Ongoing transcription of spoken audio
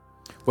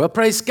Well,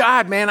 praise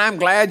God, man. I'm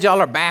glad y'all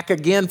are back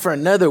again for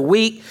another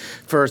week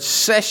for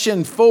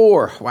session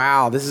 4.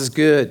 Wow, this is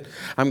good.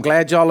 I'm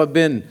glad y'all have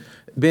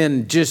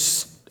been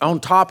just on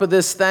top of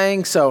this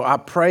thing. So I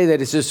pray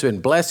that it's just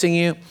been blessing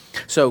you.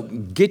 So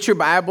get your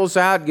Bibles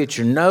out, get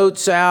your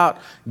notes out,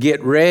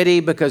 get ready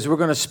because we're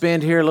going to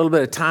spend here a little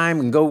bit of time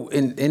and go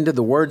into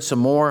the Word some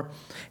more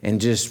and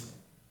just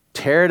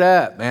tear it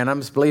up, man.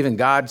 I'm just believing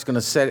God's going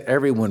to set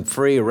everyone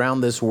free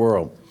around this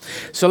world.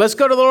 So let's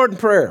go to the Lord in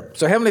prayer.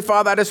 So Heavenly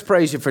Father, I just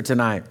praise you for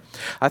tonight.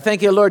 I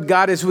thank you, Lord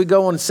God, as we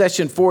go on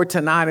session 4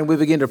 tonight and we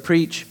begin to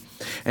preach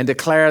and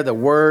declare the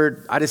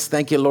word. I just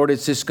thank you, Lord,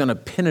 it's just going to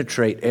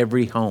penetrate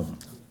every home.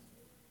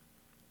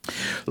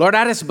 Lord,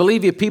 I just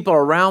believe you people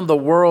around the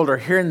world are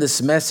hearing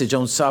this message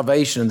on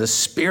salvation and the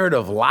spirit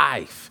of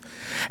life.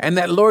 And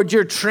that, Lord,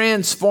 you're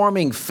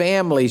transforming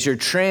families, you're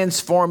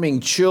transforming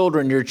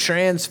children, you're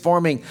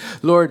transforming,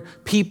 Lord,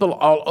 people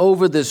all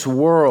over this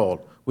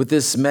world with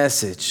this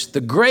message,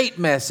 the great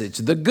message,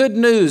 the good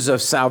news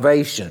of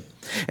salvation.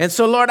 And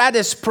so, Lord, I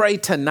just pray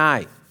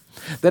tonight,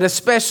 that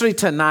especially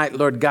tonight,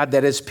 Lord God,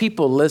 that as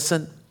people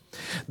listen,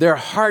 their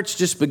hearts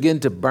just begin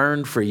to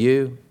burn for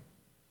you.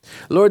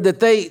 Lord, that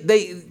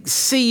they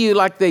see you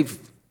like they've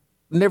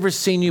never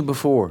seen you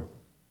before.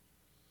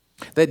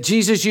 That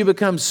Jesus, you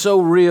become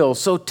so real,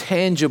 so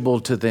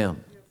tangible to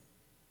them.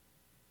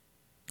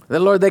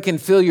 That, Lord, they can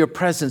feel your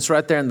presence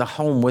right there in the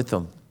home with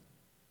them.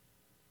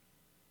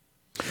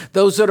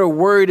 Those that are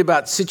worried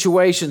about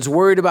situations,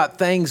 worried about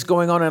things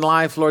going on in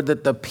life, Lord,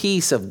 that the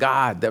peace of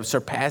God that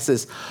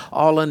surpasses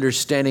all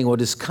understanding will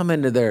just come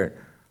into their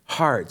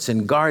hearts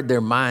and guard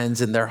their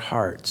minds and their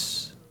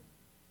hearts.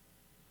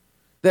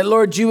 That,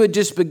 Lord, you would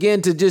just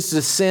begin to just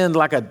descend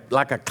like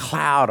a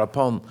cloud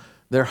upon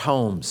their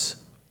homes,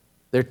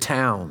 their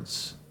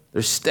towns,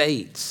 their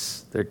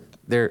states,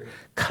 their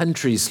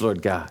countries,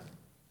 Lord God.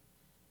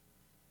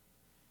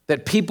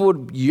 That people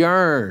would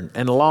yearn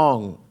and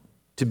long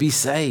to be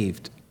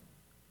saved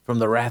from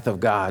the wrath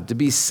of God, to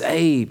be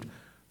saved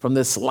from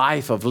this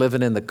life of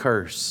living in the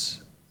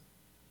curse.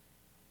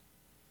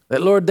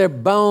 That, Lord, their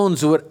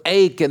bones would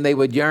ache and they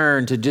would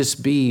yearn to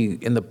just be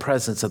in the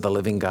presence of the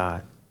living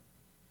God.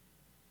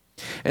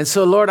 And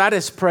so, Lord, I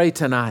just pray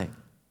tonight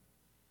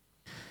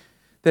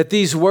that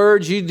these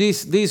words,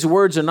 these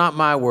words are not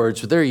my words,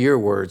 but they're your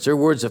words. They're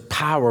words of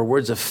power,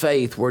 words of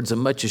faith, words of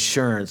much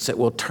assurance that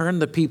will turn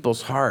the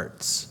people's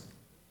hearts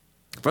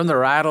from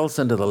their idols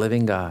into the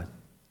living God.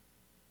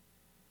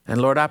 And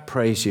Lord, I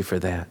praise you for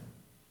that.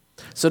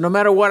 So no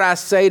matter what I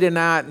say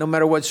tonight, no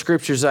matter what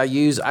scriptures I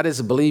use, I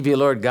just believe you,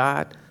 Lord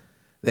God,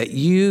 that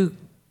you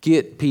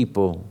get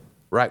people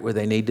right where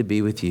they need to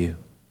be with you.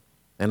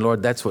 And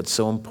Lord, that's what's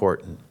so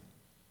important.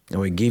 And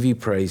we give you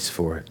praise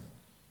for it.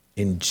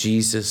 In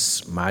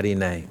Jesus' mighty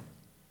name,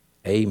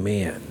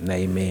 amen and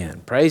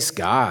amen. Praise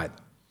God.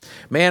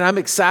 Man, I'm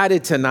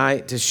excited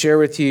tonight to share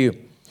with you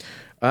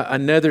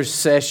another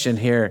session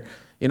here.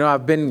 You know,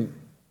 I've been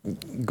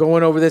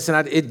going over this,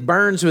 and it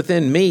burns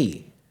within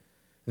me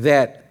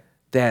that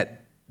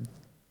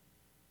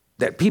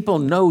people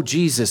know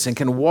Jesus and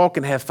can walk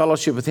and have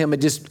fellowship with him.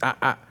 And just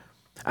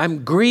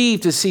I'm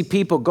grieved to see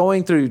people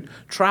going through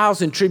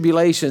trials and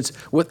tribulations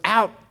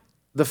without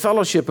the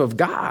fellowship of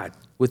God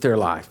with their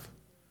life.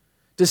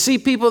 To see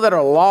people that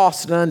are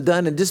lost and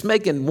undone and just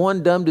making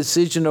one dumb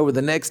decision over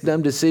the next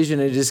dumb decision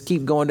and just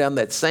keep going down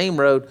that same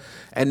road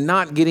and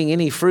not getting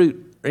any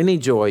fruit, any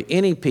joy,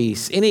 any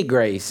peace, any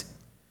grace.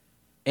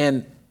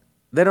 And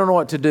they don't know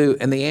what to do.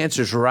 And the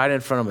answer is right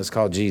in front of them. It's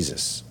called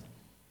Jesus.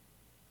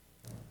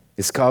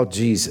 It's called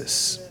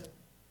Jesus.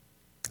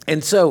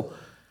 And so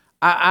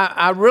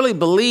I really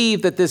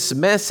believe that this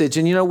message,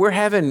 and you know, we're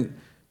having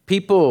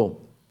people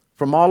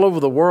from all over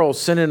the world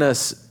sending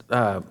us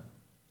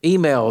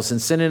emails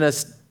and sending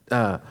us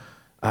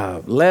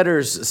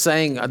letters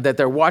saying that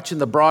they're watching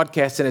the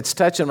broadcast and it's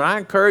touching them. And I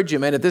encourage you,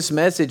 man, if this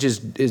message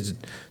is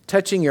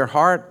touching your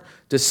heart,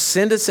 to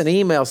send us an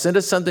email, send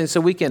us something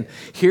so we can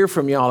hear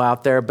from y'all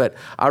out there. But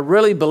I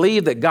really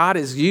believe that God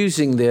is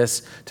using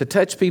this to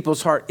touch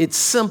people's heart. It's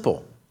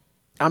simple.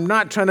 I'm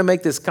not trying to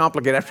make this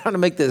complicated. I'm trying to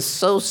make this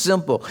so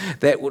simple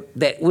that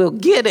we'll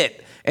get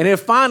it. And then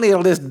finally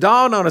it'll just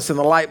dawn on us and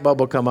the light bulb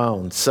will come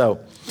on. So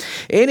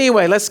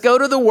anyway, let's go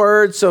to the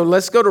Word. So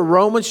let's go to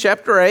Romans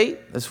chapter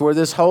 8. That's where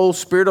this whole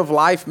Spirit of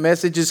Life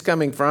message is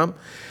coming from.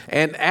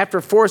 And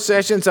after 4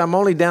 sessions, I'm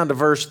only down to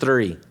verse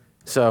 3.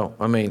 So,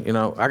 I mean, you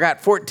know, I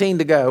got 14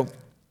 to go,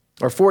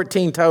 or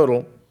 14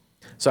 total.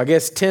 So I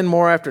guess 10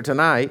 more after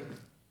tonight.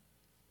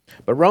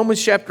 But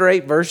Romans chapter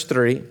 8, verse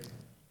 3,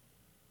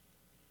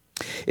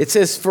 it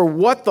says, "For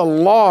what the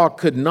law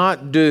could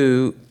not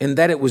do in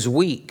that it was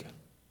weak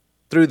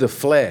through the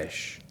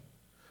flesh,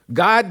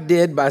 God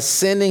did by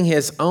sending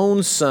his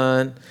own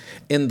Son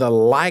in the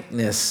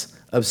likeness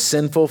of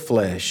sinful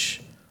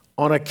flesh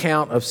on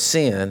account of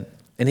sin,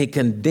 and he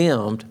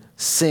condemned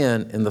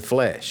sin in the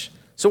flesh."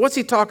 So what's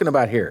he talking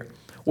about here?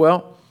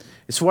 Well,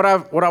 it's what I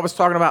was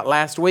talking about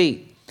last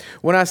week.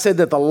 When I said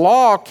that the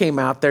law came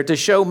out there to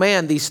show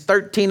man, these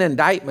 13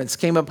 indictments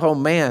came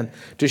upon man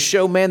to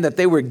show man that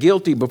they were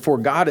guilty before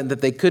God and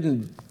that they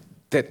couldn't,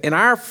 that in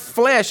our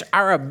flesh,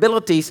 our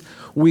abilities,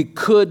 we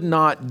could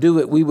not do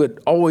it. We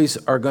would always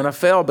are going to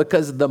fail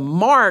because the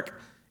mark,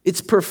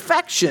 it's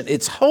perfection,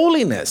 it's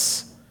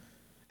holiness.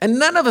 And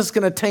none of us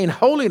can attain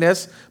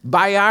holiness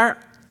by our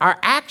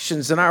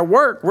actions and our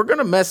work. We're going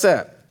to mess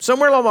up.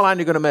 Somewhere along the line,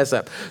 you're going to mess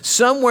up.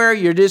 Somewhere,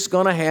 you're just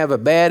going to have a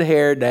bad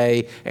hair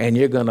day and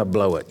you're going to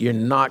blow it. You're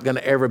not going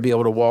to ever be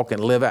able to walk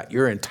and live out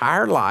your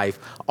entire life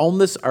on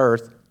this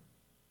earth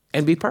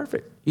and be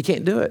perfect. You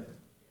can't do it.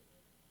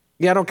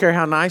 Yeah, I don't care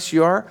how nice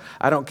you are.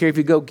 I don't care if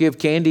you go give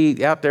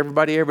candy out to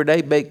everybody every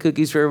day, bake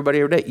cookies for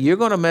everybody every day. You're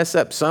going to mess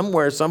up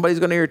somewhere. Somebody's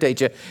going to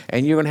irritate you,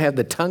 and you're going to have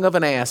the tongue of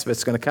an asp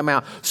that's going to come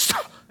out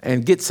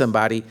and get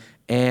somebody,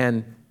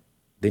 and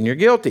then you're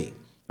guilty.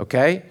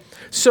 Okay?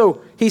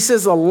 So he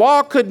says the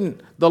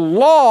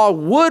law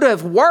would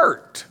have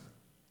worked,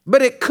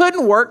 but it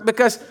couldn't work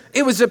because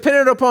it was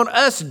dependent upon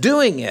us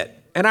doing it,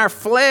 and our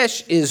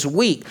flesh is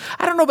weak.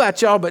 I don't know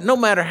about y'all, but no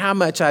matter how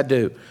much I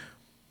do,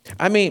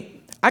 I mean,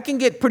 I can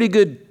get pretty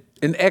good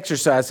in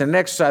exercise, in an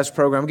exercise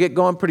program, get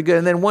going pretty good,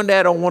 and then one day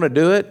I don't want to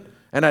do it,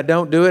 and I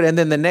don't do it, and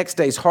then the next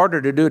day it's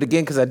harder to do it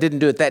again because I didn't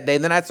do it that day,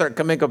 and then I start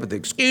coming up with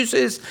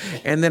excuses,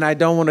 and then I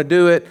don't want to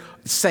do it.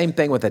 Same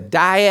thing with a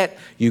diet.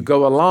 You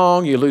go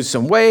along, you lose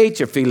some weight,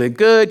 you're feeling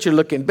good, you're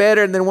looking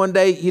better, and then one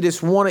day you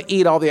just want to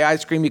eat all the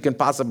ice cream you can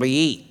possibly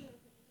eat.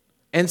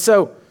 And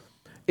so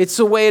it's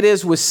the way it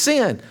is with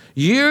sin.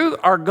 You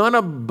are going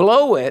to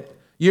blow it.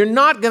 You're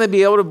not going to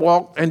be able to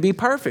walk and be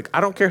perfect.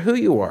 I don't care who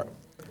you are.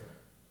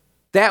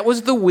 That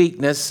was the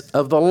weakness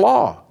of the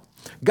law.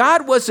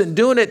 God wasn't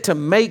doing it to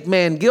make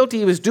man guilty.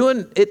 He was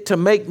doing it to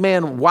make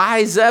man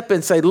wise up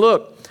and say,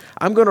 look,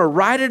 I'm going to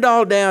write it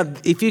all down.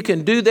 If you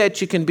can do that,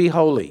 you can be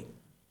holy.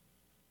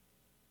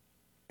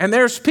 And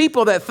there's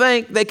people that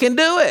think they can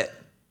do it.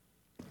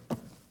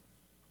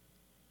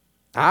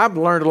 I've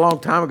learned a long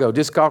time ago,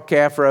 just call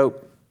calf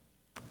rope.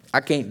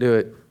 I can't do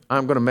it.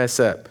 I'm going to mess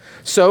up.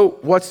 So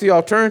what's the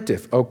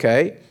alternative?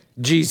 Okay,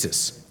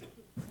 Jesus.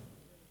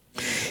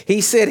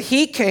 He said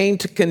he came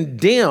to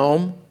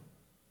condemn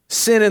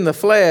sin in the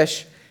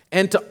flesh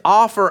and to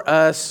offer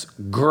us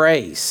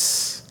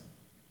grace.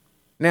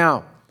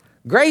 Now,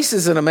 grace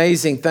is an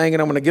amazing thing,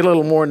 and I'm going to get a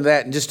little more into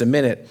that in just a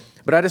minute,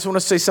 but I just want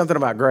to say something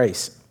about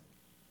grace.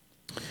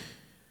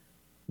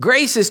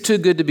 Grace is too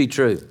good to be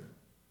true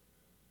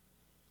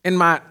in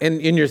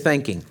your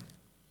thinking.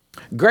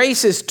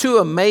 Grace is too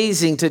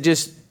amazing to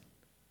just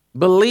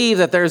believe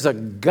that there's a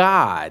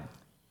God,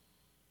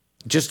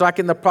 just like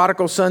in the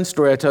prodigal son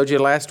story I told you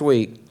last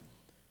week,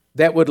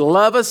 that would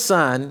love a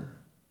son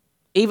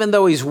even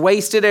though he's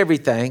wasted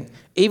everything,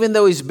 even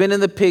though he's been in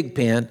the pig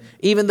pen,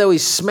 even though he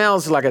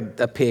smells like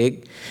a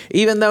pig,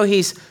 even though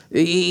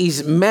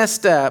he's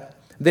messed up,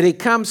 that he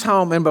comes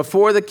home and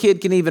before the kid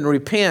can even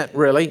repent,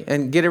 really,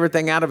 and get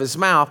everything out of his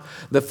mouth,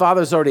 the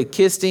father's already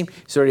kissed him,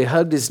 he's already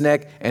hugged his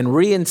neck, and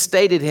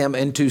reinstated him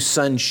into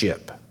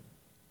sonship.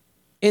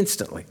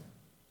 Instantly.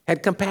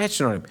 Had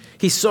compassion on him.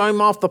 He saw him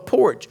off the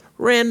porch,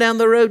 ran down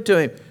the road to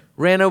him,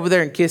 ran over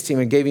there and kissed him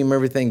and gave him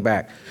everything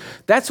back.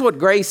 That's what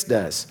grace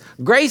does.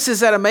 Grace is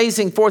that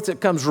amazing force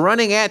that comes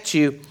running at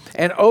you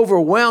and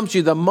overwhelms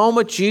you the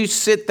moment you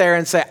sit there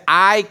and say,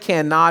 I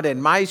cannot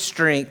in my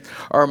strength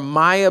or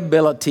my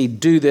ability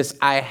do this.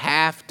 I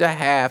have to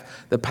have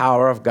the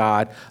power of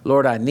God.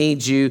 Lord, I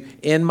need you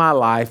in my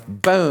life.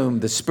 Boom,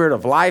 the spirit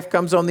of life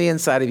comes on the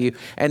inside of you.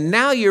 And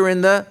now you're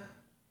in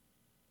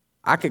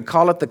I could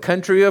call it the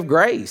country of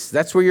grace.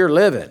 That's where you're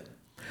living.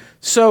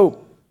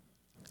 So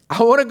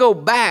I want to go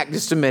back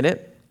just a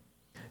minute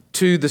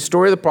to the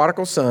story of the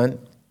prodigal son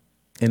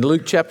in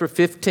Luke chapter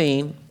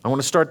 15. I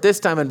want to start this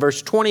time in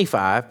verse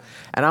 25,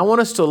 and I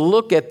want us to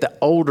look at the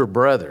older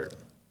brother.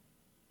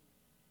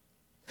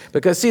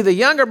 Because, see, the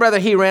younger brother,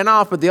 he ran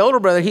off, but the older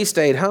brother, he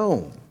stayed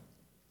home.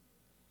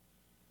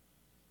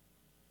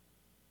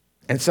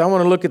 And so I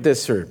want to look at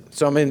this here.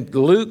 So I'm in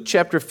Luke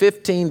chapter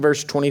 15,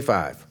 verse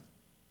 25.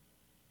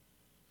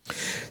 It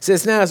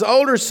says, now his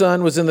older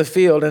son was in the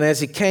field, and as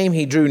he came,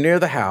 he drew near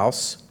the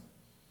house.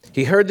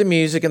 He heard the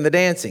music and the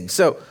dancing.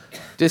 So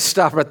just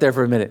stop right there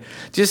for a minute.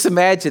 Just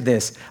imagine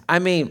this. I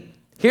mean,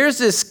 here's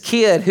this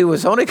kid who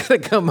was only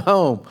going to come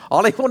home.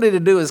 All he wanted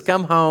to do is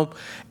come home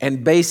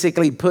and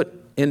basically put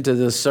into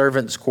the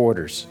servants'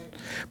 quarters.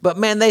 But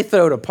man, they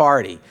throwed a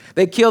party.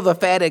 They killed the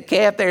fatted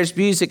calf. There's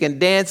music and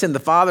dancing. The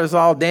father's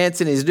all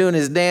dancing. He's doing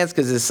his dance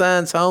because his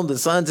son's home. The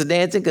son's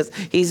dancing because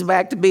he's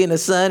back to being a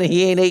son and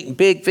he ain't eating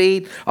pig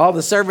feed. All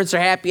the servants are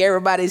happy.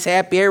 Everybody's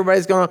happy.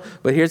 Everybody's going on.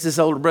 But here's this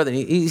older brother.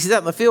 He's out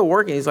in the field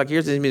working. He's like,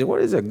 here's this music.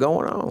 What is it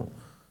going on?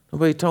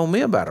 Nobody told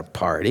me about a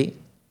party.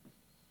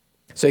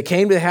 So he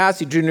came to the house.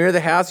 He drew near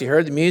the house. He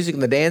heard the music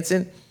and the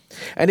dancing.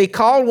 And he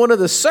called one of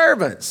the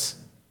servants.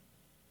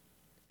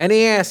 And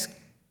he asked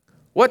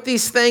what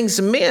these things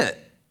meant.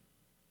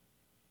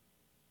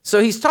 So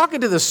he's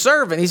talking to the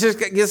servant. He's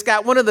just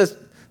got one of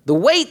the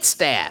wait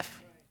staff,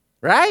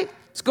 right?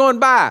 It's going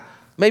by.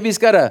 Maybe he's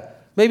got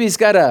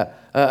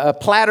a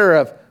platter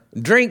of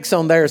drinks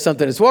on there or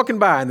something. It's walking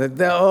by, and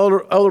the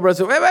older brother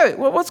said, wait,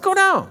 what's going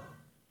on?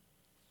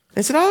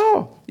 They said,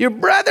 oh, your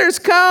brother's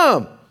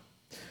come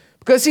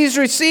because he's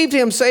received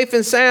him safe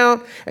and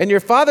sound, and your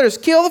father has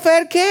killed the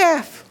fat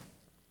calf.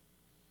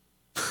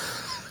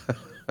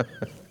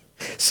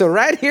 So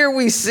right here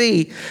we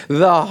see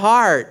the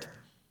heart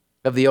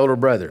of the older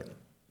brother.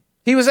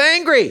 He was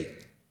angry.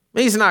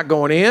 He's not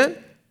going in.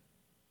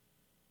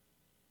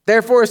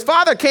 Therefore, his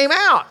father came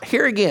out.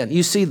 Here again,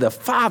 you see the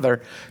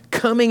father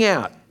coming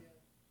out.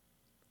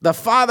 The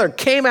father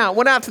came out,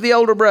 went out to the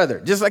older brother,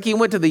 just like he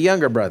went to the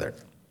younger brother.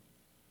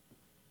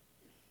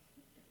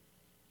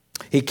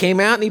 He came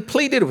out and he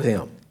pleaded with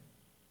him.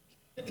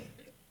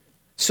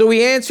 So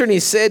he answered and he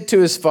said to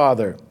his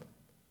father,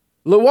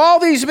 lo, all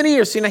these many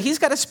years. See, now he's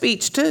got a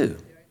speech too,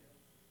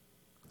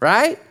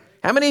 right?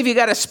 How many of you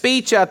got a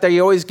speech out there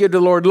you always give to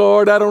the Lord?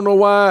 Lord, I don't know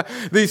why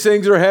these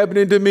things are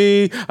happening to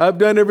me. I've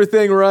done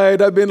everything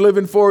right. I've been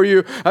living for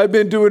you. I've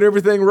been doing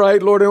everything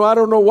right, Lord, and I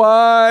don't know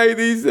why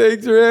these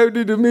things are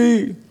happening to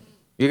me.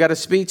 You got a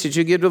speech that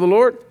you give to the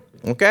Lord?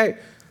 Okay.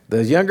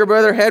 The younger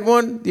brother had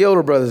one. The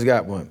older brother's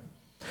got one.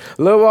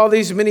 Lo, all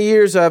these many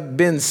years I've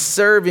been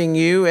serving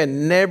you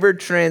and never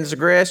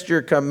transgressed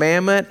your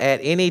commandment at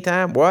any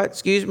time. What?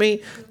 Excuse me?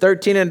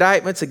 13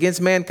 indictments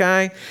against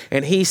mankind.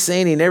 And he's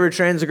saying he never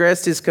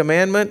transgressed his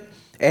commandment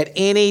at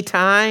any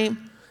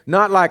time.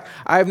 Not like,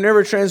 I've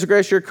never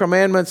transgressed your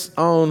commandments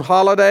on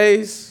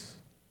holidays.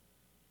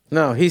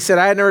 No, he said,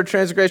 I had never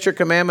transgressed your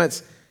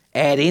commandments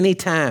at any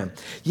time.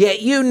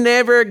 Yet you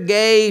never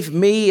gave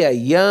me a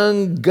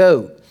young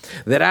goat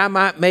that I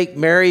might make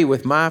merry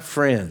with my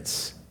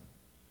friends.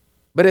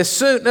 But as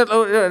soon,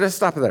 let's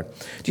stop there.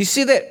 Do you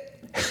see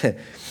that?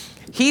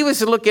 He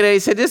was looking at it, he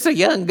said, this is a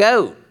young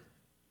goat.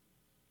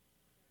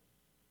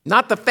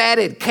 Not the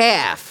fatted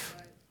calf.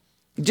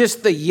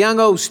 Just the young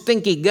old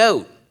stinky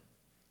goat.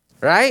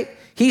 Right?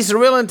 He's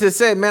willing to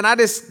say, man, I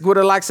just would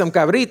have liked some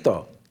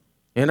cabrito.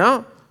 You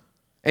know?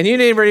 And you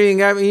never even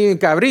got me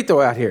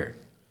cabrito out here.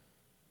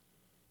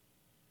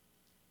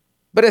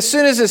 But as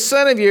soon as a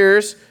son of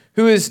yours,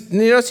 who is,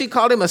 you notice he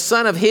called him a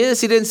son of his.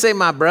 He didn't say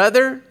my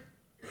brother.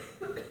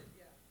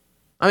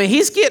 I mean,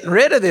 he's getting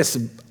rid of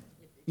this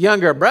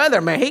younger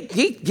brother, man.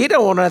 He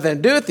don't want nothing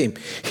to do with him.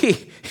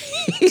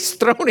 He's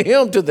thrown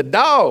him to the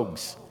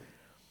dogs.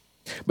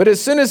 But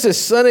as soon as this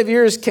son of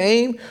yours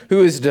came,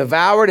 who has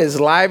devoured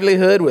his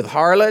livelihood with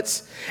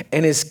harlots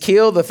and has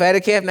killed the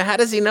fatted calf. Now, how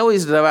does he know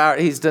he's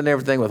done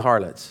everything with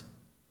harlots?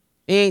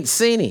 He ain't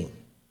seen him.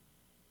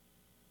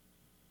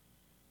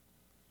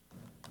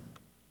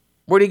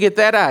 Where did he get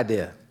that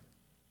idea?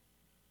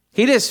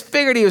 He just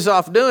figured he was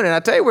off doing it.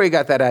 I'll tell you where he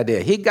got that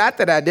idea. He got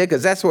that idea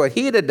because that's what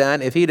he'd have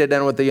done if he'd have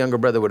done what the younger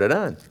brother would have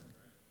done.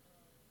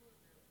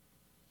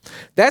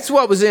 That's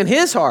what was in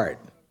his heart.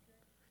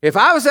 If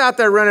I was out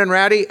there running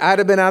rowdy, I'd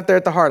have been out there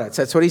at the harlots.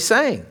 That's what he's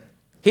saying.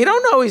 He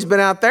don't know he's been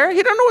out there.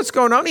 He don't know what's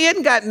going on. He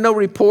hadn't gotten no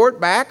report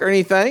back or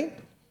anything.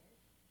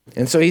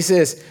 And so he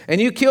says,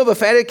 and you kill the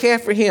fatted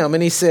calf for him.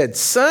 And he said,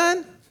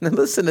 son, now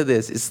listen to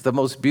this. It's the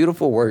most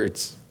beautiful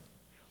words.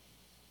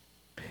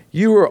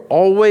 You are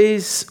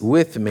always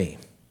with me,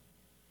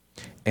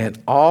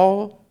 and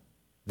all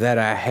that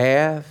I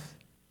have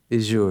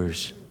is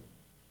yours.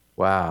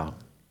 Wow.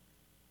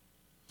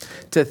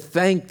 To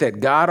think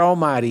that God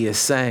Almighty is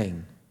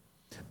saying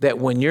that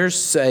when you're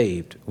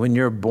saved, when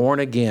you're born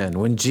again,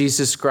 when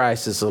Jesus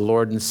Christ is the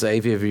Lord and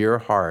Savior of your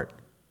heart,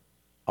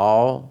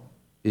 all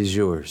is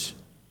yours.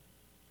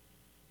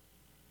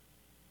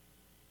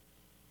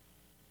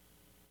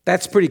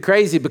 That's pretty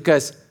crazy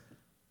because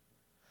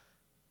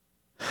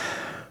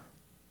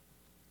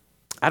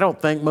I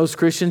don't think most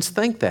Christians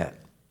think that.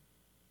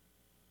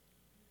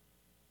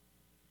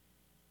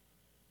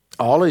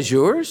 All is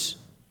yours?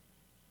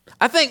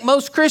 I think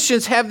most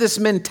Christians have this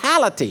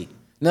mentality.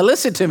 Now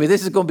listen to me,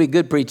 this is going to be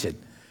good preaching.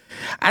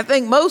 I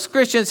think most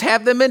Christians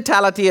have the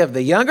mentality of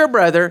the younger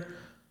brother.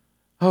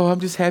 Oh, I'm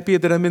just happy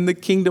that I'm in the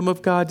kingdom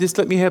of God. Just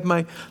let me have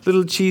my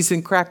little cheese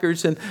and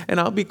crackers and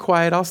I'll be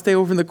quiet. I'll stay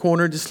over in the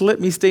corner. Just let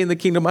me stay in the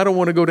kingdom. I don't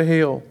want to go to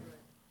hell.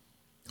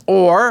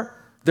 Or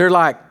they're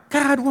like,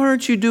 God, why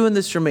aren't you doing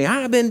this for me?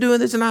 I've been doing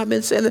this and I've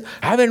been saying this.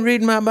 I've been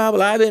reading my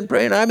Bible. I've been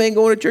praying. I've been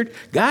going to church.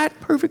 God,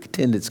 perfect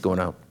attendance going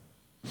on.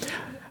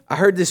 I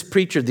heard this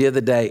preacher the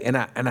other day and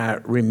I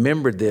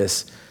remembered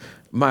this.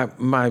 My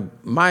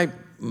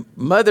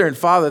mother and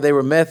father, they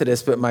were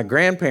Methodists, but my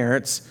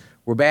grandparents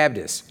were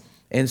Baptists.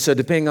 And so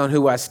depending on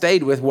who I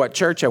stayed with, what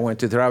church I went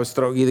to, I was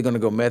either going to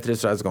go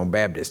Methodist or I was going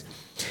Baptist.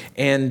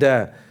 And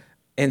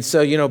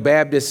so, you know,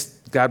 Baptists,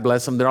 God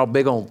bless them, they're all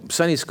big on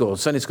Sunday school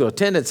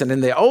attendance. And in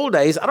the old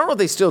days, I don't know if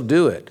they still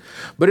do it,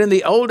 but in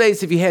the old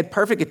days, if you had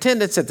perfect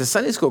attendance at the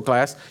Sunday school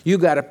class, you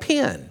got a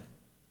pin.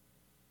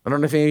 I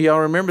don't know if any of y'all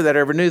remember that or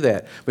ever knew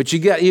that, but you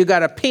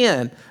got a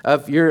pin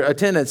of your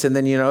attendance. And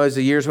then, you know, as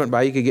the years went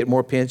by, you could get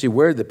more pins. You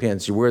wear the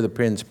pins. You wear the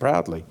pins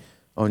proudly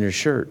on your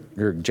shirt,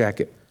 your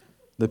jacket,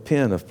 the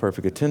pin of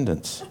perfect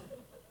attendance.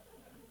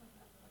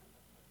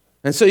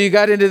 And so you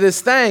got into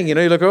this thing, you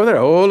know, you look over there,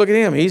 oh, look at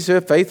him. He's a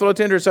faithful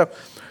attender. So,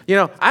 you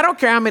know, I don't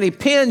care how many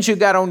pins you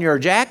got on your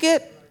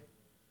jacket.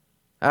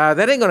 That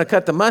ain't going to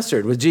cut the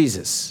mustard with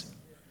Jesus.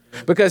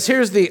 Because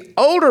here's the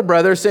older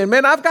brother saying,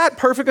 man, I've got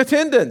perfect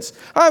attendance.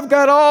 I've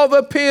got all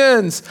the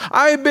pins.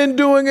 I've been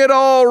doing it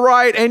all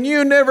right, and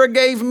you never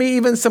gave me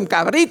even some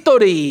cabrito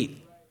to eat.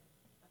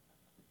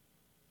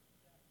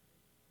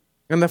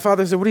 And the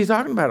father said, what are you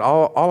talking about?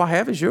 All I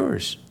have is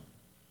yours.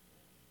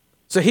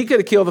 So he could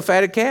have killed the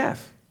fatted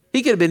calf.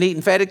 He could have been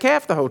eating fatted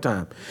calf the whole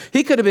time.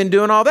 He could have been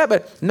doing all that,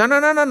 but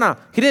no.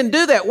 He didn't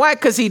do that. Why?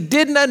 Because he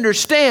didn't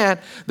understand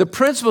the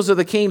principles of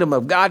the kingdom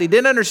of God. He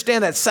didn't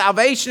understand that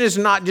salvation is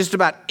not just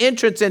about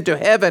entrance into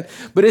heaven,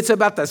 but it's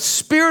about the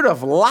spirit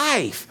of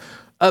life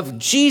of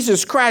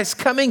Jesus Christ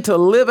coming to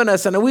live in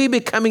us, and we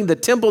becoming the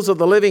temples of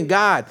the living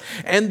God,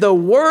 and the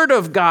word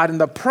of God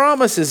and the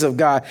promises of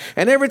God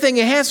and everything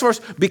he has for us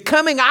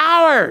becoming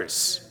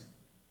ours.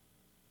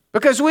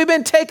 Because we've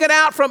been taken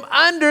out from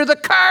under the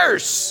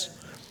curse.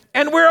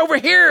 And we're over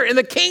here in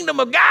the kingdom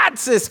of God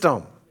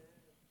system.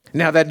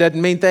 Now, that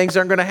doesn't mean things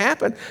aren't going to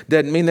happen.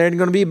 Doesn't mean there aren't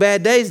going to be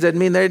bad days. Doesn't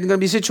mean there aren't going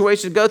to be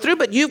situations to go through.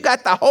 But you've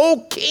got the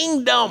whole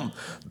kingdom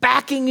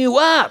backing you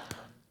up.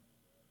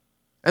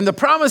 And the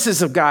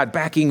promises of God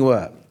backing you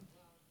up.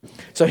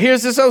 So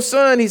here's this old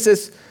son. He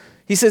says,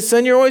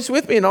 son, you're always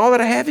with me, and all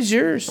that I have is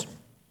yours.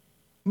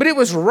 But it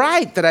was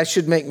right that I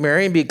should make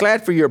merry and be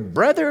glad, for your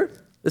brother,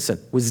 listen,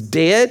 was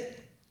dead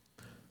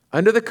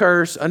under the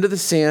curse, under the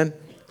sin.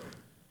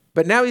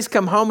 But now he's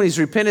come home and he's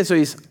repented, so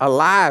he's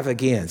alive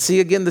again.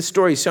 See again the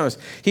story he's showing us.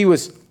 He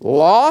was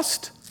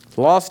lost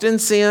in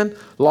sin,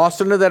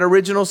 lost under that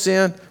original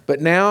sin.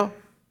 But now,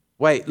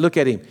 wait, look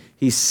at him.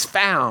 He's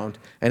found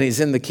and he's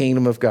in the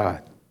kingdom of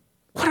God.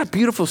 What a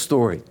beautiful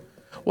story.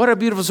 What a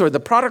beautiful story. The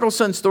prodigal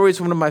son story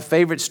is one of my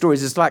favorite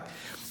stories. It's like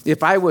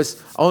if I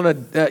was on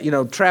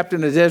trapped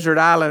in a desert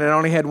island and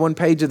only had one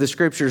page of the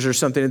scriptures or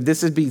something,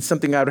 this would be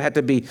something I would have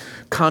to be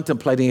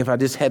contemplating if I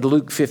just had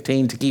Luke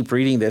 15 to keep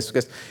reading this,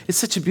 because it's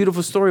such a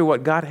beautiful story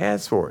what God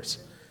has for us.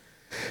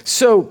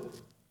 So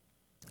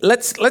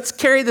let's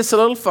carry this a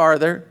little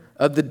farther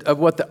of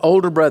what the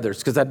older brothers,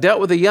 because I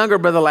dealt with the younger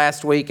brother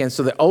last week, and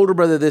so the older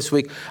brother this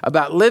week,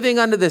 about living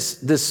under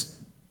this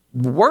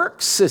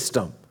work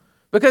system.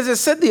 Because it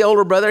said the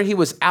older brother, he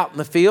was out in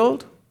the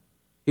field,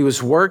 he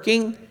was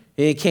working,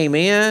 he came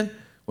in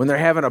when they're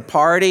having a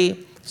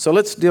party. So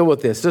let's deal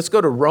with this. Let's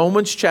go to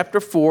Romans chapter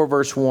 4,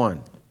 verse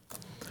 1.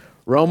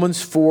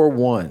 Romans 4,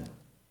 1.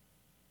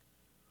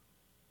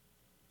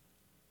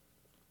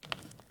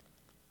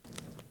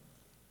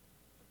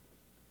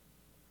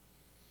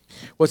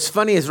 What's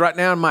funny is right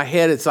now in my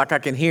head, it's like I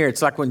can hear.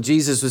 It's like when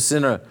Jesus was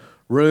in a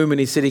room and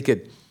he said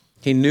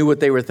he knew what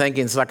they were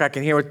thinking. It's like I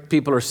can hear what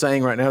people are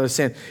saying right now. They're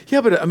saying,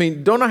 yeah, but I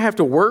mean, don't I have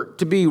to work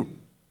to be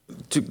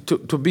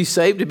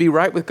saved, to be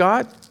right with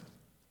God?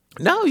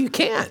 No, you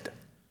can't.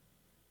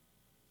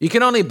 You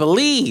can only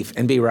believe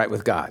and be right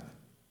with God.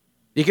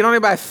 You can only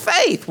by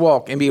faith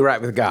walk and be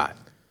right with God.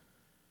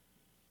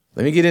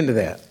 Let me get into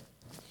that.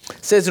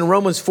 It says in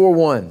Romans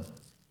 4:1,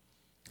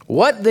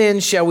 what then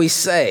shall we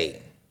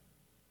say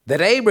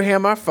that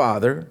Abraham our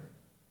father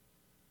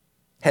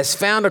has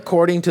found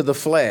according to the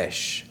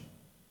flesh?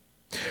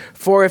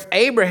 For if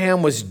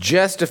Abraham was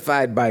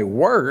justified by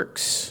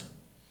works,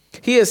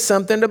 he has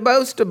something to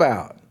boast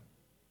about,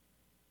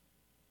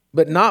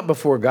 but not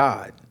before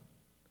God.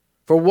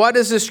 For what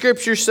does the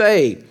scripture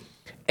say?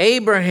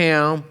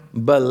 Abraham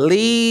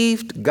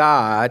believed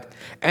God,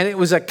 and it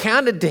was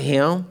accounted to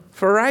him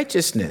for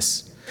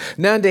righteousness.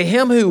 Now to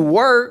him who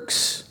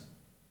works,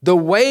 the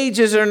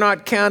wages are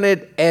not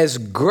counted as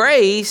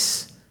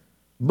grace,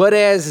 but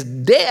as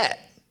debt.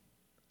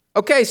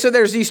 Okay, so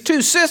there's these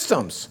two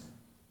systems,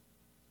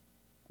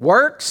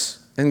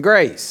 works and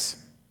grace.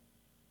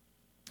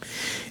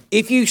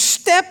 If you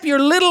step your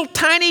little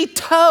tiny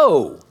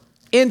toe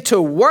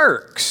into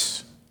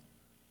works,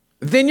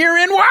 then you're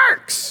in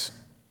works.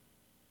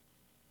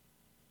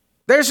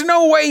 There's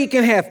no way you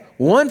can have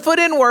one foot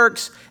in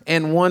works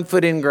and one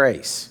foot in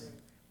grace.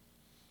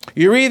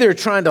 You're either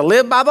trying to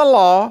live by the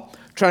law,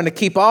 trying to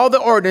keep all the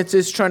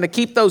ordinances, trying to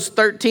keep those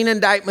 13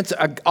 indictments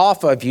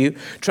off of you,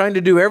 trying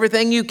to do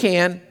everything you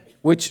can,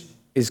 which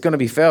is going to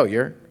be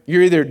failure.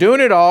 You're either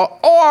doing it all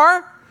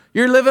or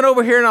you're living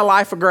over here in a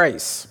life of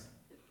grace.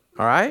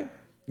 All right?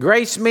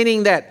 Grace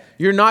meaning that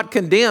you're not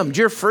condemned.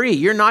 You're free.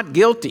 You're not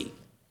guilty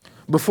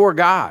before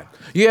God.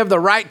 You have the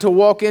right to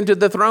walk into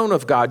the throne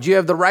of God. You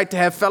have the right to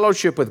have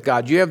fellowship with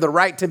God. You have the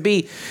right to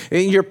be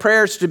in your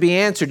prayers to be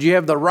answered. You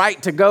have the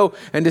right to go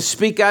and to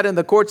speak out in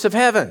the courts of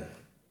heaven.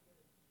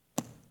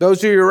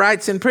 Those are your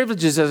rights and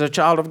privileges as a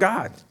child of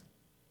God.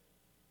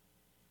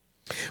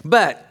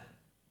 But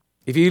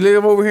if you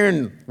live over here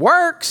in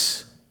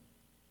works,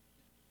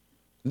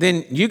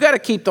 then you got to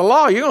keep the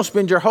law. You're going to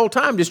spend your whole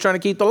time just trying to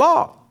keep the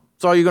law.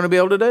 That's all you're going to be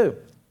able to do.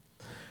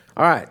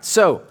 All right.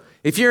 So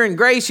if you're in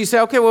grace, you say,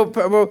 okay, well,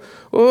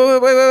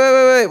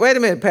 wait a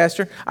minute,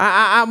 Pastor.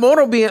 I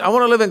want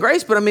to live in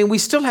grace, but I mean, we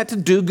still have to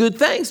do good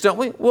things, don't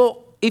we?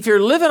 Well, if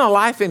you're living a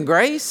life in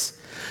grace,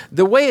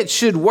 the way it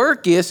should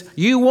work is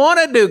you want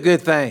to do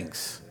good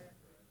things.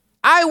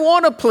 I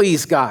want to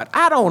please God.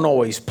 I don't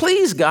always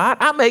please God.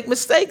 I make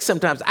mistakes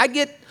sometimes. I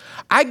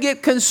I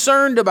get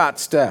concerned about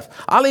stuff.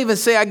 I'll even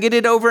say I get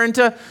it over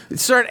into,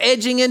 start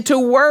edging into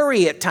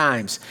worry at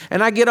times.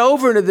 And I get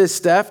over into this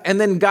stuff, and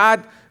then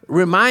God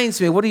reminds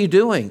me, what are you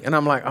doing? And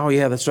I'm like, oh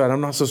yeah, that's right. I'm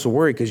not supposed to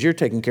worry because you're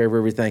taking care of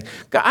everything.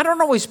 God, I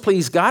don't always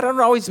please God. I don't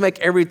always make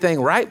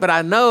everything right, but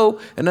I know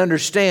and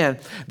understand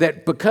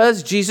that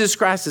because Jesus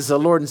Christ is the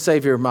Lord and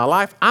Savior of my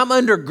life, I'm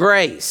under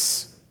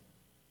grace.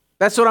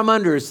 That's what I'm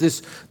under, is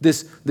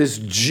this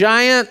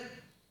giant,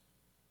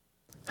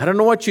 I don't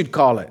know what you'd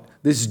call it,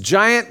 this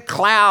giant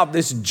cloud,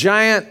 this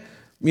giant,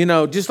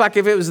 just like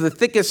if it was the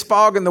thickest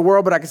fog in the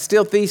world, but I could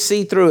still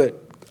see through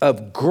it,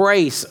 of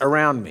grace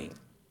around me.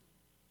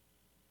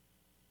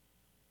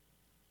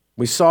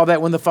 We saw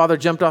that when the father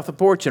jumped off the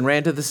porch and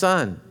ran to the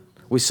son.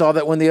 We saw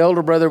that when the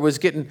older brother was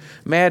getting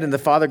mad and the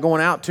father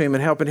going out to him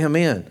and helping him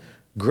in.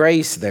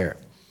 Grace there.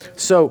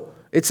 So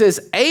it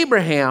says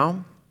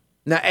Abraham.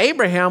 Now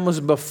Abraham was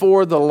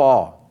before the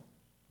law,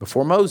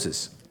 before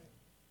Moses.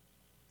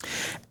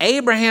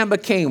 Abraham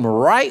became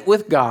right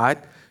with God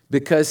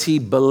because he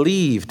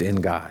believed in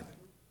God.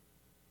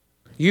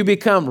 You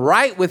become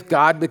right with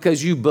God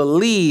because you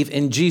believe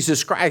in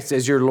Jesus Christ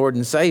as your Lord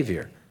and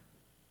Savior.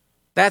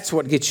 That's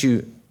what gets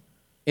you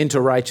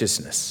into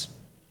righteousness.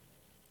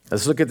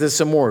 Let's look at this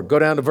some more. Go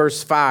down to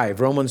verse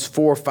 5, Romans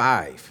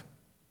 4:5.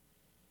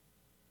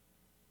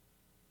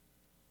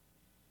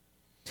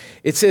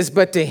 It says,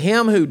 but to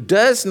him who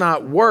does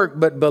not work,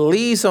 but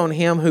believes on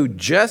him who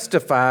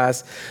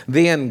justifies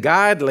the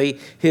ungodly,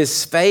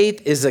 his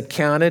faith is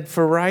accounted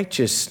for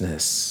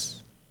righteousness.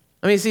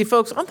 I mean, see,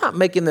 folks, I'm not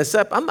making this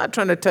up. I'm not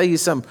trying to tell you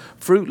some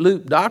Fruit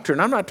Loop doctrine.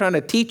 I'm not trying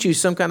to teach you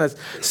some kind of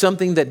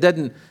something that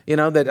doesn't,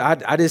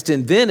 that I just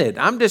invented.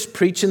 I'm just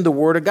preaching the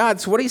word of God.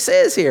 That's what he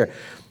says here.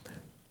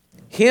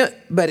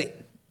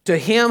 But to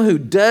him who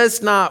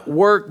does not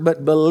work,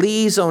 but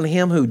believes on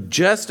him who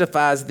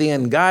justifies the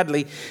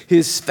ungodly,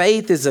 his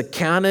faith is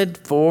accounted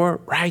for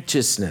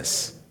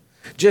righteousness.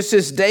 Just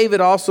as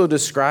David also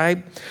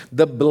described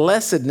the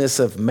blessedness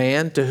of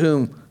man to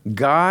whom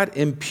God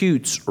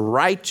imputes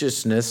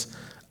righteousness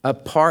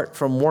apart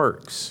from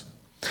works.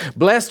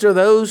 Blessed are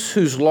those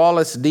whose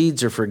lawless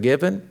deeds are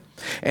forgiven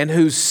and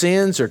whose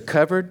sins are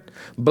covered.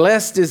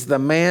 Blessed is the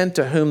man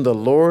to whom the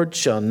Lord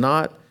shall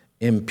not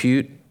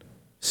impute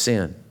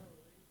sin.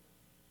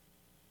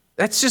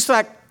 That's just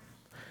like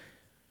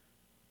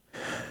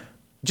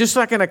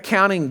an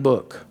accounting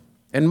book.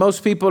 And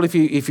most people, if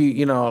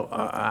you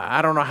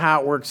I don't know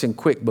how it works in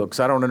QuickBooks.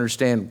 I don't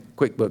understand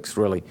QuickBooks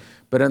really.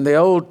 But in the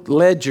old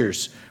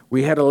ledgers,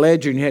 we had a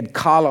ledger and you had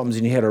columns,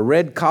 and you had a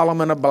red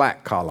column and a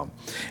black column.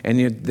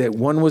 And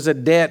one was a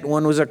debt,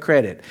 one was a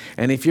credit.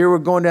 And if you were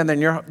going down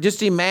there,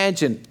 just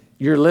imagine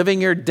you're living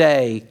your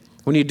day.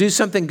 When you do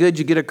something good,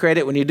 you get a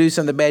credit. When you do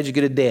something bad, you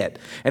get a debt.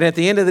 And at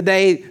the end of the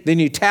day, then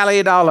you tally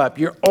it all up.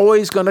 You're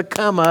always going to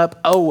come up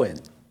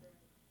owing.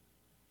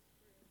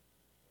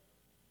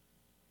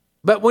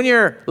 But when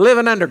you're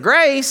living under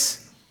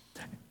grace,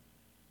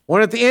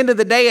 when at the end of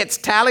the day it's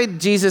tallied,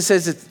 Jesus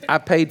says, I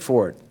paid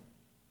for it.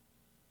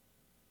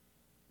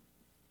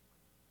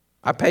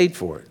 I paid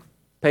for it.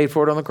 Paid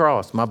for it on the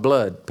cross. My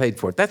blood paid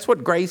for it. That's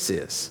what grace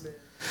is.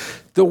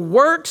 The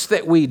works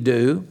that we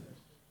do,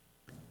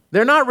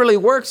 they're not really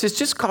works. It's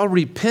just called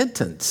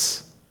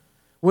repentance.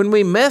 When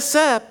we mess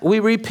up, we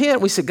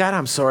repent. We say, God,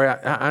 I'm sorry.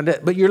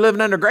 But you're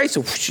living under grace,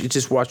 so it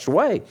just washed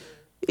away.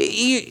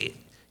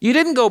 You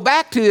didn't go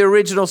back to the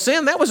original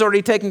sin. That was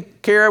already taken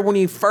care of when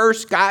you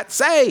first got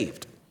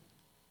saved.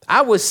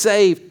 I was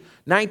saved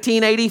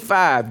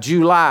 1985,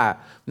 July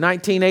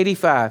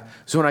 1985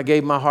 is when I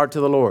gave my heart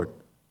to the Lord.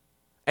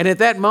 And at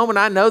that moment,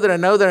 I know that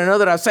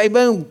I was saved.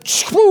 Boom,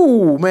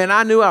 whoo, man,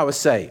 I knew I was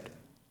saved.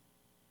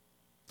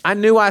 I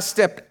knew I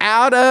stepped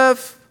out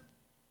of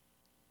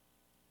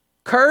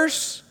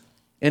curse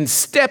and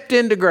stepped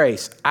into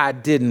grace. I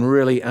didn't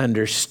really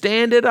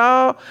understand it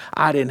all.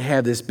 I didn't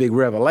have this big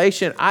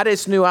revelation. I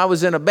just knew I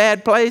was in a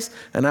bad place,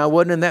 and I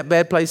wasn't in that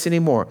bad place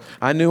anymore.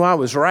 I knew I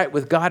was right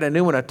with God. I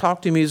knew when I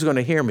talked to him, he was going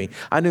to hear me.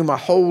 I knew my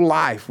whole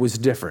life was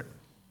different.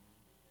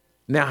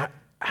 Now,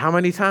 how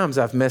many times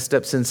I've messed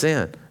up since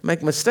then?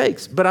 Make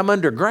mistakes, but I'm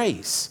under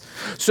grace.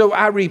 So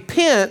I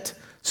repent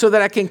so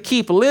that I can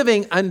keep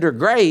living under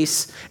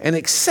grace and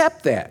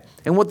accept that.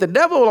 And what the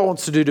devil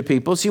wants to do to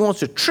people is he wants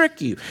to trick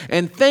you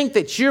and think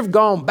that you've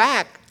gone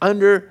back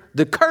under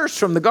the curse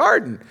from the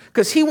garden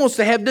because he wants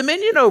to have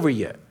dominion over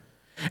you.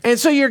 And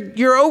so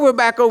you're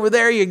back over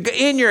there. You're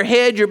in your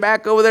head. You're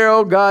back over there.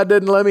 Oh, God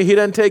doesn't love me. He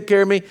doesn't take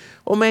care of me.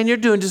 Well, man, you're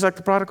doing just like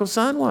the prodigal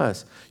son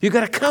was. You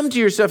got to come to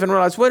yourself and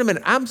realize, wait a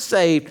minute, I'm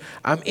saved.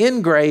 I'm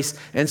in grace.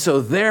 And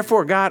so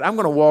therefore, God, I'm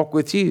going to walk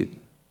with you.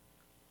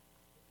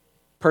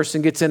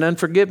 Person gets in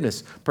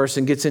unforgiveness.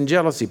 Person gets in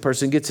jealousy.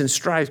 Person gets in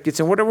strife. Gets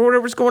in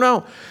whatever's going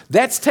on.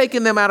 That's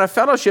taking them out of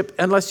fellowship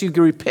unless you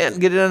can repent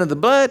and get it under the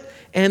blood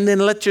and then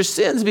let your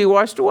sins be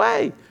washed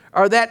away.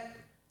 Or that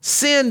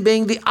sin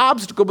being the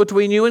obstacle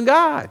between you and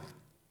God.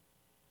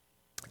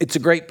 It's a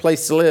great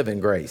place to live in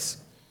grace.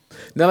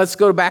 Now let's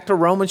go back to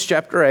Romans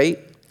chapter 8.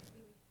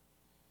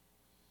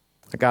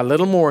 I got a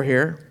little more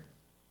here.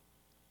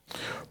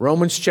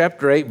 Romans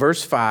chapter 8,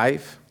 verse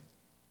 5.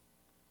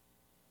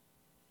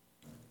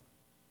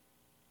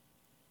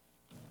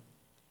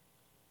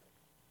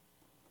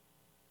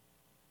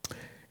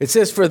 It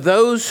says, for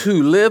those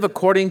who live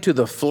according to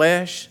the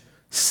flesh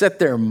set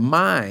their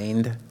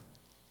mind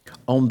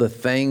on the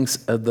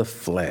things of the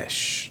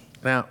flesh.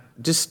 Now,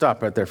 just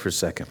stop right there for a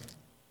second.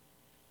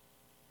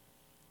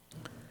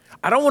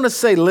 I don't want to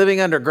say living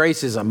under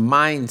grace is a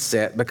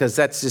mindset, because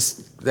that's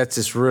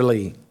just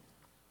really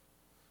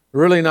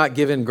not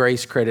giving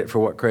grace credit for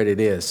what credit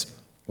is,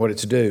 what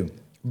it's due.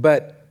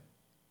 But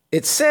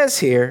it says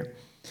here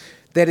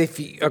that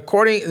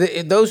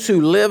those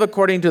who live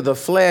according to the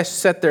flesh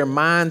set their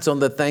minds on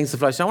the things of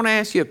the flesh. I want to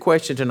ask you a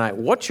question tonight.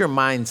 What's your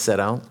mindset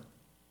on?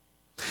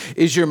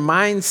 Is your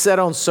mind set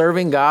on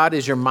serving God?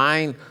 Is your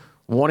mind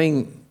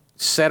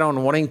set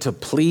on wanting to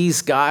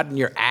please God in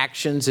your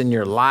actions, in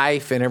your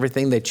life, and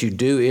everything that you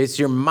do? Is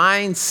your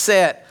mind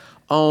set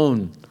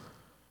on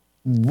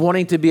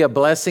wanting to be a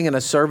blessing and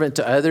a servant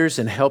to others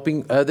and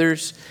helping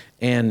others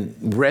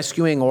and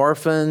rescuing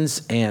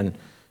orphans and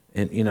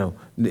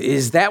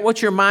is that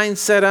what your mind's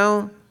set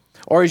on?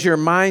 Or is your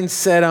mind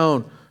set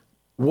on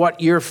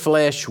what your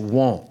flesh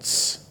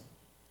wants?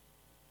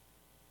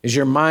 Is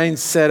your mind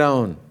set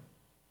on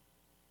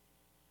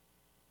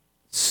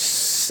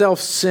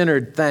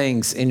self-centered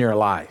things in your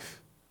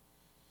life?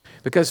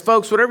 Because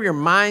folks, whatever your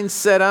mind's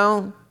set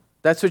on,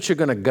 that's what you're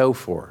going to go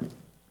for.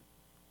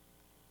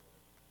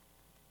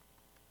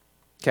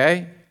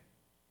 Okay?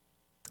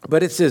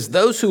 But it says,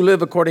 those who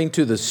live according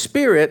to the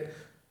Spirit,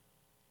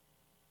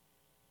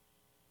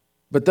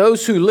 the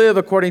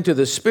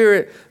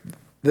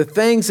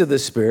things of the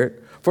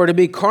Spirit, for to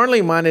be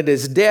carnally minded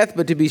is death,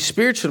 but to be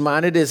spiritually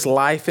minded is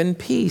life and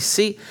peace.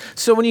 See,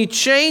 so when you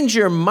change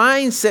your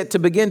mindset to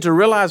begin to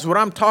realize what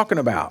I'm talking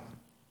about,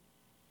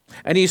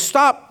 and you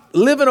stop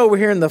living over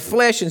here in the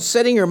flesh and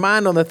setting your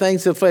mind on the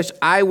things of the flesh,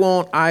 I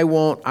want.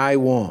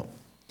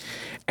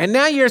 And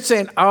now you're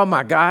saying, oh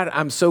my God,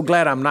 I'm so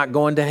glad I'm not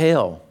going to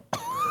hell.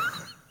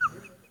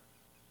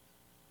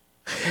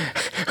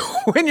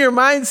 When your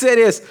mindset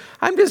is,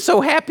 I'm just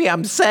so happy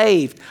I'm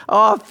saved.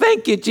 Oh,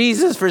 thank you,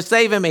 Jesus, for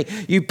saving me.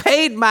 You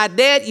paid my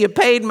debt.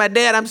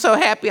 I'm so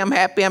happy, I'm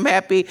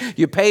happy.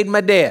 You paid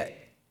my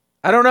debt.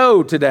 I don't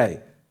owe today.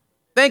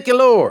 Thank you,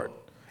 Lord.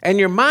 And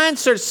your mind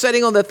starts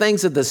setting on the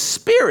things of the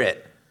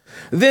Spirit.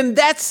 Then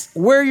that's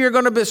where you're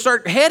going to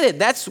start headed.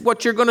 That's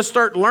what you're going to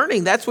start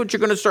learning. That's what you're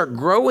going to start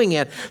growing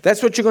in.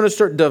 That's what you're going to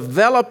start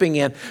developing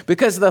in,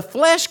 because the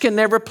flesh can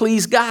never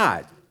please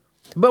God.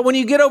 But when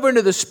you get over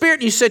into the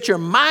Spirit, you set your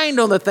mind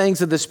on the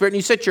things of the Spirit, and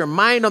you set your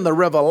mind on the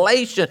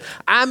revelation.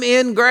 I'm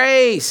in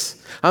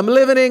grace. I'm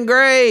living in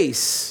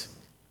grace.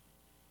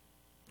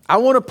 I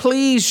want to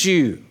please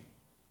you.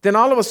 Then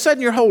all of a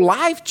sudden your whole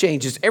life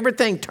changes.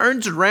 Everything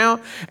turns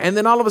around, and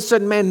then all of a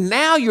sudden, man,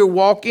 now you're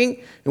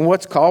walking in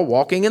what's called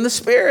walking in the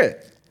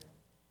Spirit.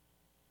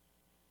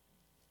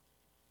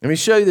 Let me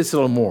show you this a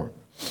little more.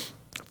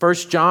 1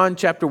 John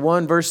chapter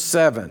 1, verse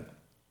 7.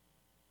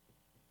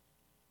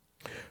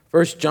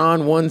 1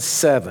 John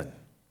 1:7.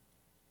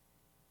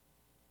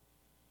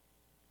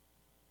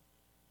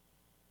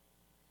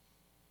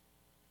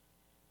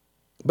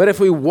 But if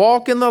we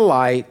walk in the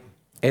light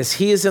as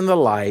he is in the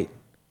light,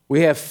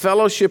 we have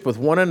fellowship with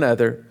one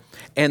another,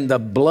 and the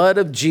blood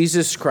of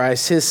Jesus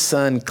Christ, his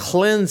Son,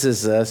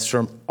 cleanses us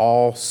from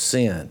all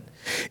sin.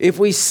 If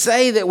we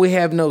say that we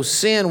have no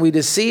sin, we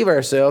deceive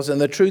ourselves,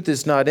 and the truth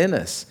is not in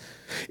us.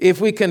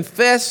 If we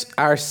confess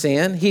our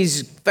sin,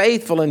 he's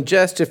faithful and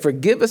just to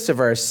forgive us of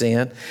our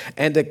sin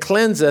and to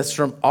cleanse us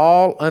from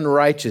all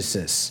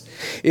unrighteousness.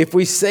 If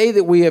we say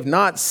that we have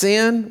not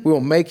sinned, we will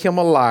make him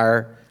a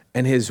liar,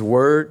 and his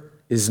word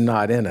is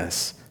not in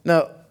us.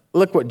 Now,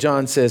 look what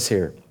John says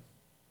here.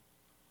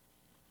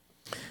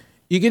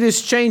 You can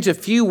just change a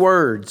few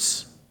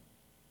words.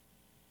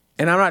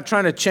 And I'm not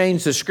trying to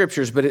change the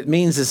scriptures, but it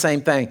means the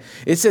same thing.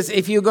 It says,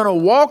 if you're going to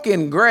walk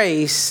in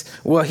grace,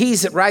 well,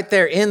 he's right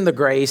there in the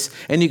grace,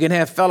 and you can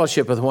have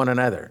fellowship with one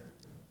another.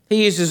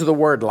 He uses the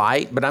word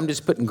light, but I'm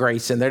just putting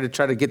grace in there to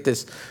try to get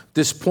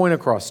this point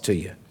across to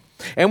you.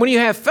 And when you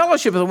have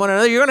fellowship with one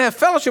another, you're going to have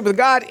fellowship with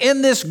God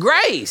in this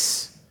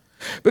grace.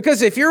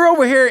 Because if you're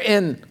over here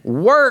in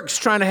works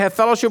trying to have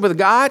fellowship with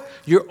God,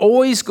 you're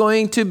always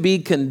going to be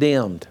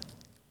condemned.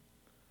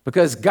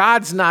 Because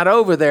God's not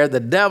over there, the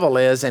devil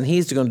is, and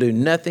he's going to do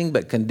nothing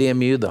but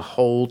condemn you the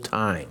whole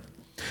time.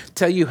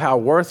 Tell you how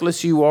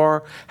worthless you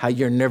are, how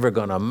you're never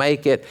going to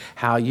make it,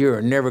 how you're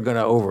never going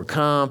to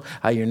overcome,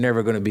 how you're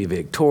never going to be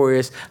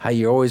victorious, how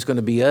you're always going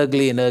to be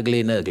ugly and ugly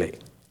and ugly.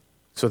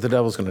 That's what the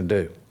devil's going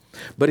to do.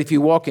 But if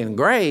you walk in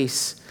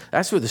grace,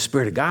 that's where the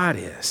Spirit of God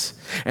is.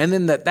 And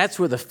then that's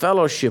where the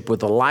fellowship with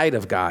the light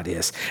of God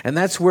is. And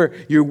that's where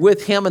you're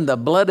with him, and the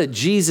blood of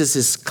Jesus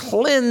is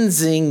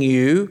cleansing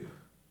you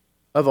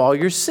of all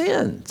your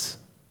sins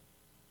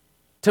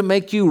to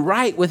make you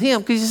right with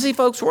him. Because you see,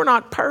 folks, we're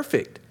not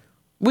perfect.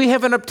 We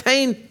haven't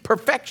obtained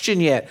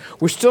perfection yet.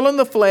 We're still in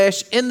the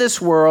flesh in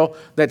this world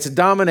that's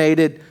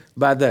dominated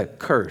by the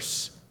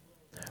curse.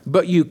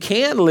 But you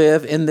can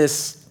live in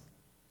this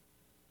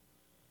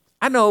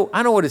I know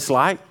what it's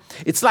like.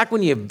 It's like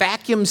when you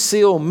vacuum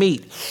seal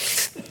meat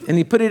and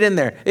you put it in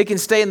there. It can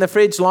stay in the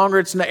fridge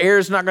longer. The air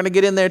is not going to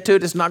get in there to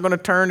it. It's not going to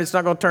turn. It's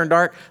not going to turn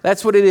dark.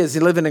 That's what it is,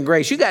 living in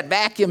grace. You got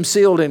vacuum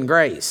sealed in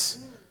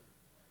grace.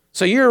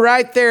 So you're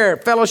right there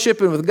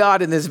fellowshipping with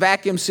God in this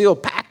vacuum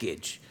sealed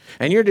package.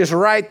 And you're just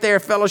right there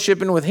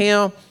fellowshipping with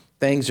Him.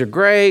 Things are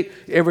great.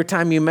 Every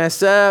time you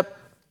mess up,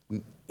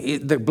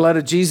 the blood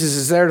of Jesus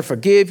is there to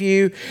forgive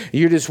you.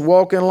 You're just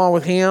walking along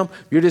with Him.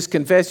 You're just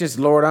confessing,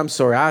 Lord, I'm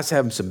sorry. I was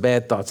having some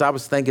bad thoughts. I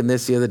was thinking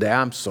this the other day.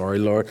 I'm sorry,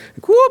 Lord.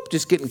 Whoop,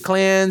 just getting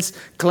cleansed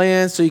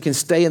so you can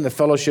stay in the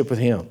fellowship with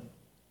Him.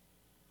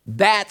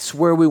 That's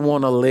where we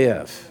want to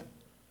live.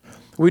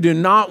 We do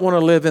not want to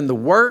live in the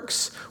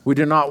works. We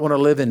do not want to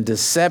live in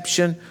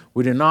deception.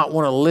 We do not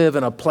want to live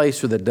in a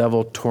place where the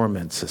devil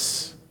torments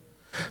us.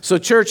 So,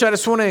 church, I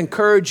just want to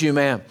encourage you,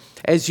 man.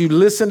 As you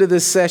listen to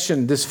this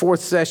session, this fourth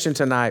session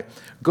tonight,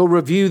 go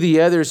review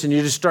the others, and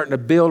you're just starting to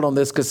build on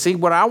this. Because see,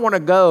 what I want to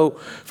go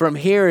from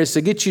here is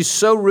to get you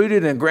so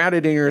rooted and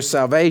grounded in your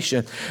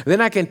salvation.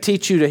 Then I can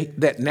teach you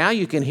that now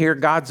you can hear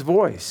God's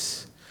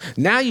voice.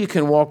 Now you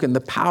can walk in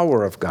the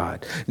power of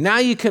God. Now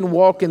you can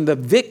walk in the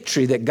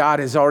victory that God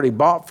has already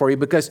bought for you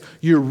because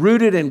you're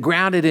rooted and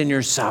grounded in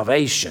your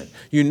salvation.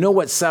 You know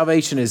what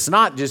salvation is,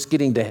 not just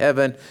getting to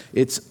heaven.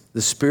 It's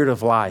the Spirit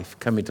of life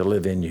coming to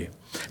live in you.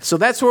 So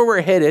that's where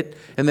we're headed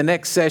in the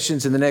next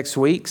sessions, in the next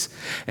weeks.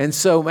 And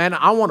so, man,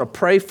 I want to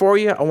pray for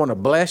you. I want to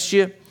bless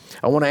you.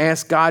 I want to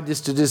ask God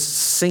just to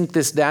sink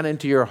this down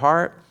into your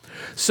heart.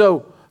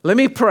 So let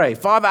me pray.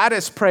 Father, I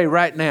just pray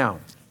right now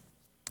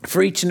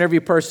for each and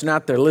every person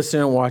out there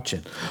listening and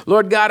watching.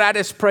 Lord God, I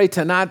just pray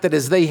tonight that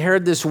as they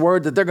heard this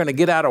word, that they're going to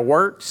get out of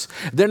works.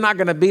 They're not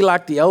going to be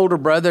like the older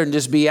brother and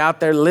just be out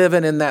there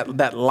living in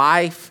that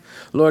life,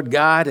 Lord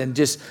God, and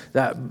just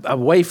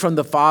away from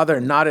the Father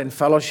and not in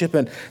fellowship.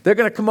 And they're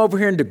going to come over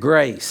here into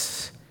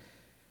grace.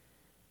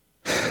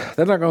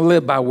 They're not going to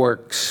live by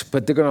works,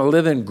 but they're going to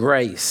live in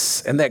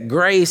grace. And that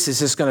grace is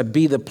just going to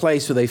be the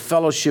place where they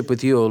fellowship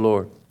with you, O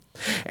Lord.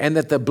 And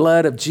that the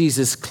blood of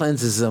Jesus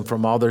cleanses them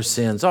from all their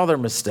sins, all their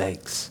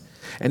mistakes.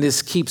 And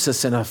this keeps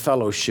us in a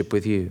fellowship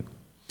with you.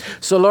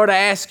 So, Lord, I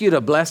ask you to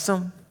bless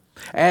them.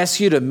 I ask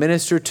you to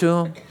minister to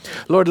them.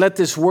 Lord, let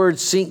this word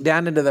sink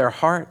down into their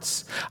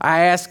hearts.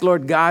 I ask,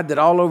 Lord God, that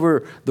all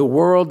over the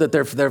world that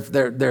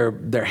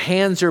their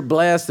hands are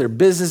blessed, their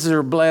businesses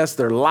are blessed,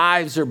 their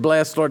lives are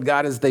blessed, Lord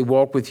God, as they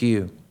walk with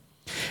you.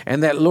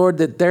 And that, Lord,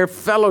 that their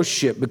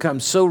fellowship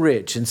becomes so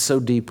rich and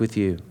so deep with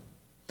you.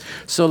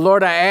 So,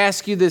 Lord, I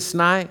ask you this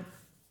night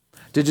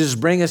to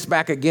just bring us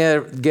back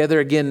together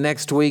again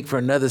next week for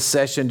another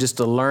session, just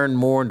to learn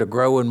more and to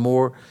grow in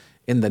more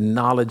in the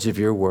knowledge of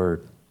your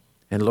word.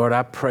 And Lord,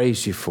 I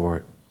praise you for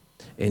it.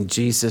 In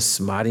Jesus'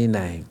 mighty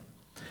name,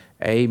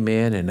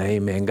 amen and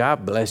amen.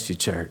 God bless you,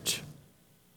 church.